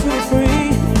me to be free.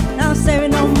 Now I'm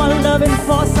saving all my loving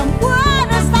for someone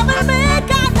to stop with me.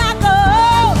 Gotta go,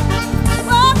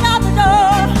 walk out the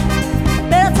door.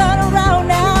 Better turn around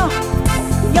now,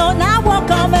 you're not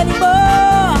welcome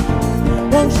anymore.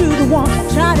 Won't you the one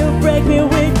try to break me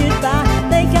with goodbye?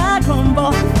 Think I'd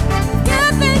crumble? You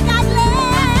think I'd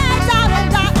lay down and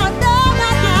die under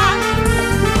my eye?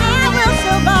 I will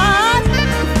survive,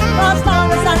 for as long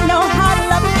as I know how to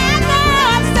love. I know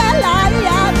I'm still alive.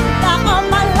 Got all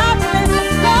my life to live,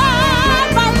 all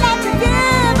my life to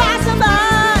give. I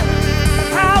survive,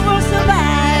 I will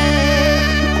survive.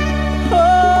 Oh,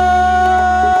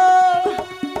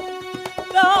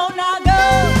 go now, go.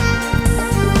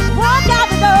 Walk out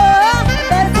the door,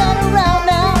 better turn around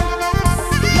now.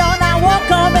 You're not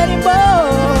welcome anymore.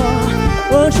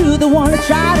 Weren't you the one to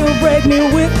try to break me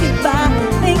with goodbye?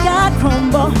 Think I'd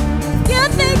crumble? You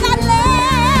think I'd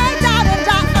lay down and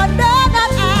die under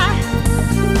that eye?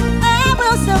 I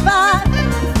will survive,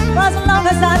 for as long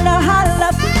as I know how to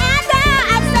love. I know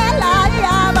I'd stay alive.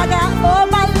 I got all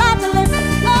my life to live,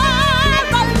 all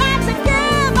my life to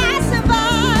give. I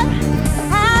survive,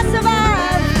 I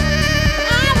survive,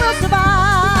 I will survive.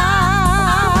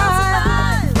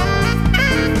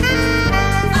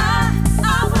 I will survive. I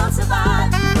will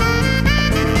survive.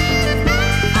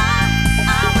 I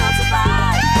will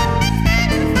survive.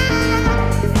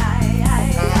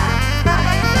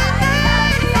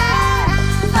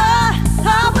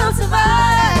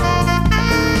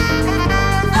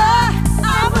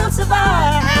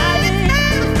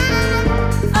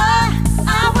 I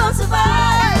will survive. I will survive. I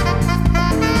will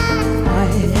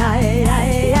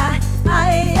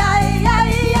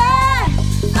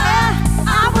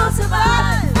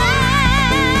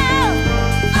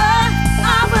survive. I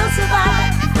will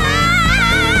survive.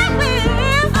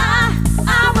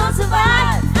 I will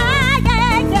survive.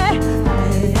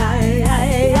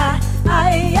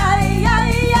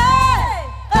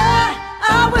 I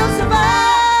will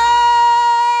survive.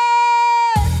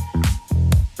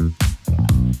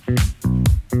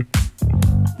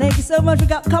 Thank you so much. We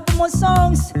got a couple more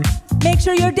songs. Make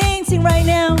sure you're dancing right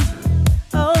now.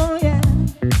 Oh yeah.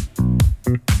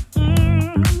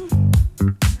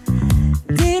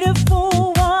 Did a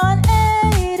full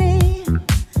 180,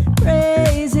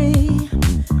 crazy,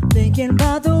 thinking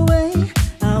about the way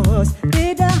I was.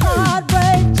 Did the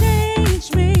heartbreak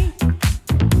change me?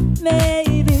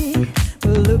 Maybe,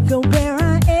 but look at where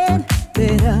I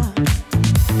ended up.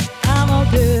 I'm all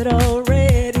good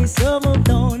already, so moved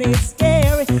on. It's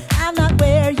scary. I'm not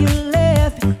where you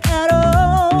left at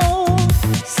all.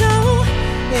 So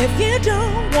if you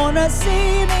don't wanna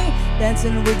see me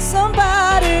dancing with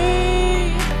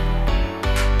somebody,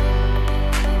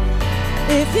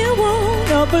 if you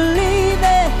wanna believe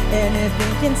it,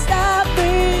 anything can stop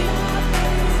me.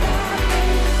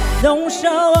 Don't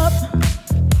show up,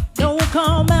 don't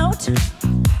come out,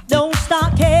 don't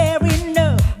start caring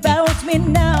about me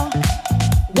now.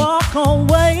 Walk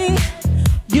away,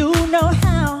 you know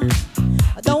how.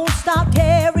 Don't stop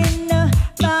caring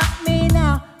about me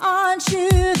now. Aren't you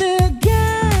the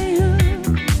guy who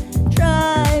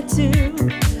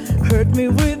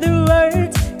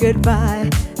get by.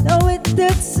 Though it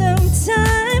took some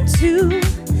time to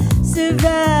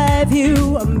survive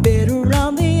you, I'm better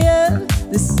on the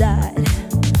other side.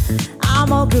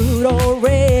 I'm all good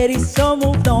already, so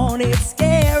moved on, it's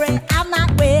scary. I'm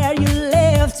not where you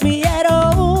left me at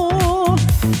all.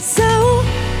 So,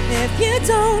 if you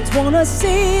don't wanna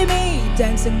see me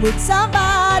dancing with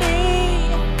somebody,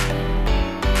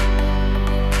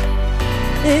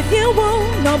 if you will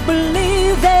not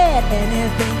believe that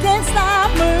anything can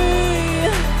stop me,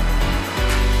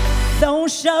 don't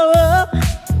show up,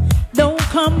 don't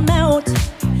come out,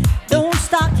 don't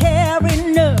start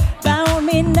caring about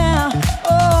me now.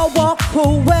 Oh, walk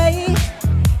away,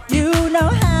 you know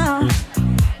how.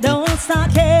 Don't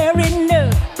start caring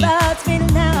about me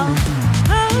now.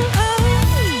 Oh, oh.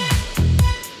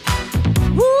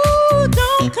 Ooh,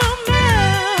 don't come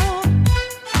out,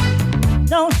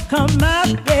 don't come out,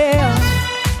 yeah.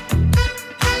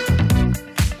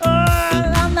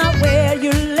 Oh, I'm not where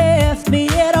you left me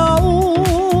at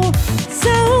all.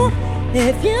 So,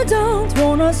 if you don't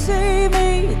wanna see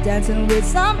me dancing with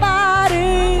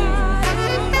somebody,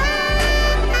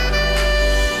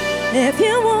 if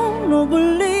you wanna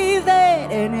believe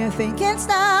that anything can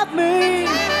stop me,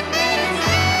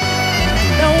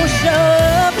 don't show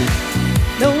up,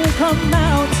 don't come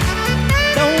out,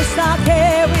 don't start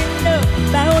caring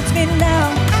about me now.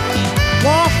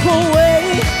 Walk away,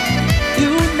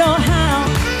 you know how.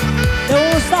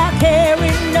 Don't start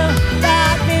caring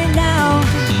about me now.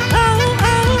 Oh,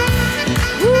 oh,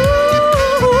 ooh,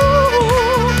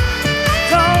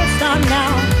 don't start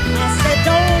now. I said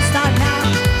don't start now.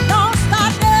 Don't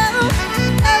start now.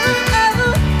 Oh,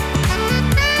 oh,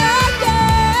 oh,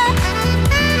 yeah.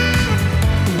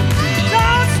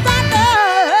 Don't start now.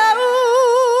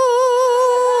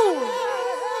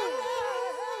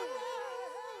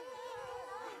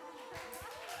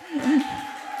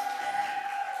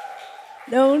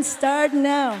 Don't start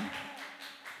now.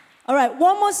 All right,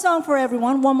 one more song for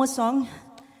everyone. One more song.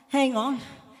 Hang on.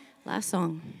 Last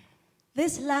song.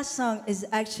 This last song is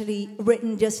actually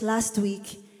written just last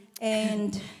week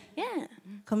and Yeah.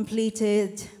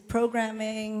 completed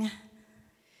programming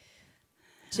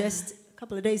just a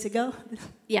couple of days ago.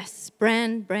 Yes,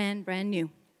 brand new.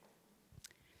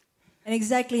 And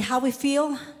exactly how we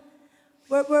feel,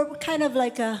 we're kind of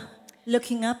like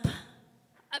looking up.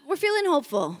 We're feeling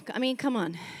hopeful. I mean, come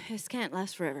on. This can't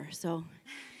last forever, so.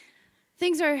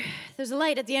 There's a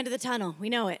light at the end of the tunnel. We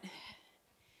know it.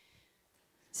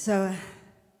 So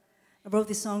I wrote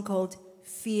this song called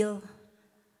Feel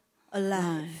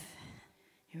Alive.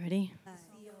 You ready?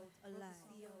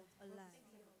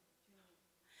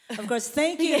 Of course,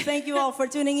 thank you all for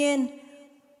tuning in.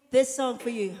 This song for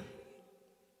you.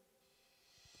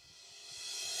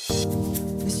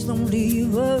 This lonely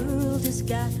world has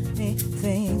got me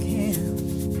thinking,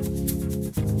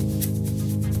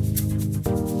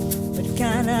 what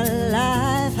kind of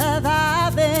life have I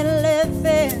been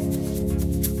living?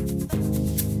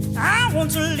 I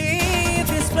want to leave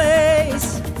this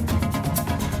place.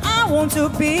 I want to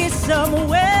be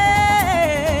somewhere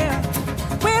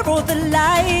where all the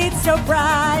lights are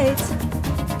bright.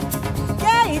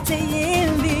 Yeah, it's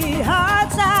in the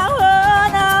hearts I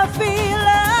wanna feel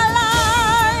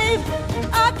alive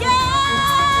again.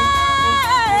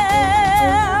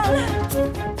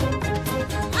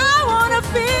 I wanna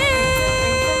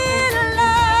feel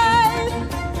alive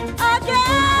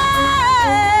again.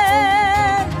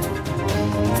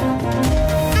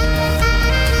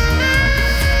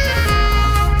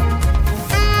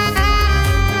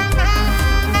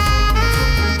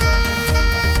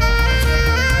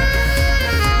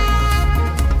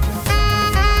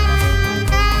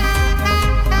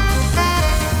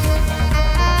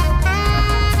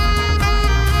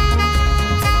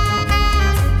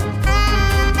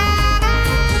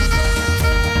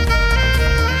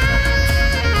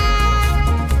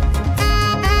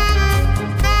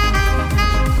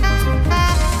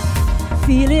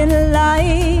 Feeling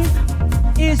alive,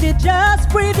 is it just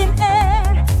breathing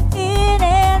air in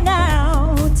and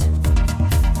out?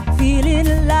 Feeling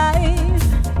alive,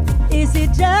 is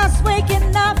it just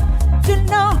waking up to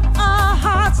know our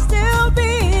heart still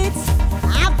beats?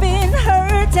 I've been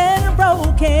hurt and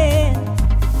broken,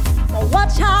 but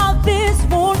watch how this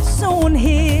won't soon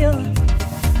heal.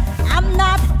 I'm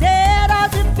not dead or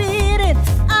defeated,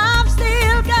 I've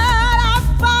still got a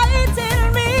fight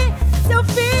in me to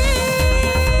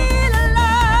feel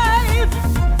alive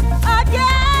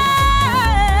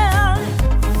again.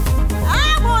 I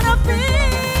wanna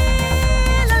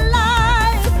feel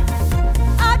alive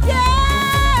again.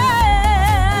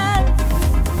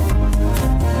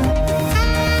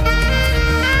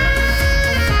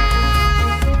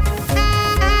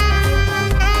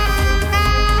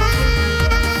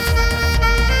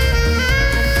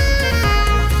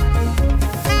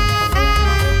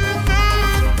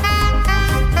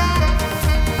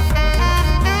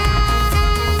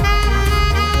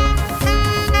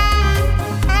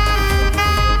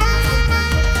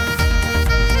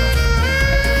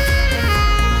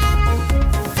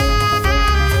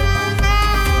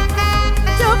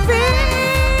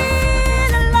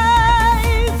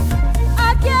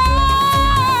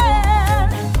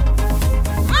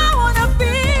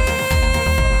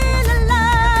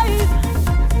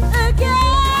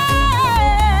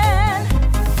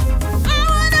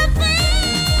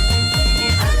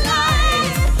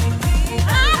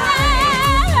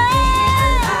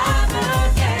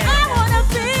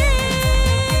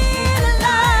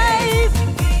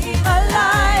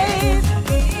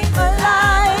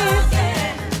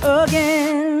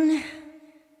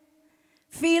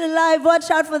 live.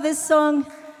 Watch out for this song.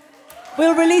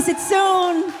 We'll release it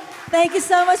soon. Thank you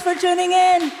so much for tuning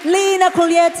in. Lina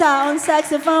Collietta on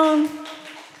saxophone.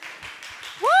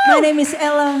 Woo! My name is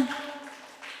Ella.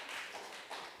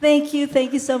 Thank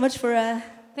you so much for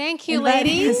Thank you,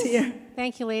 inviting ladies. us here.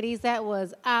 Thank you, ladies. That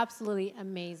was absolutely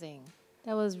amazing.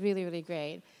 That was really, really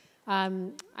great.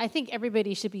 I think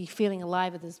everybody should be feeling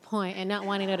alive at this point and not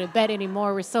wanting to go to bed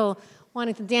anymore. We're so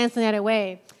wanting to dance in that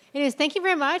way. Anyways, thank you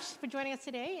very much for joining us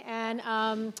today.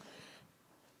 And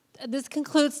this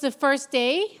concludes the first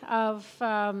day of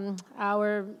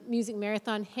our music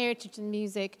marathon, Heritage and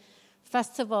Music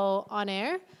Festival on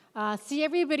Air. See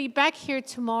everybody back here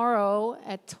tomorrow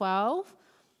at 12.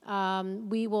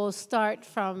 We will start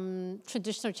from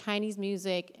traditional Chinese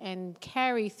music and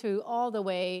carry through all the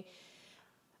way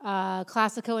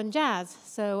classical and jazz.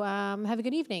 So have a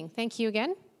good evening. Thank you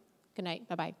again. Good night.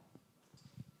 Bye-bye.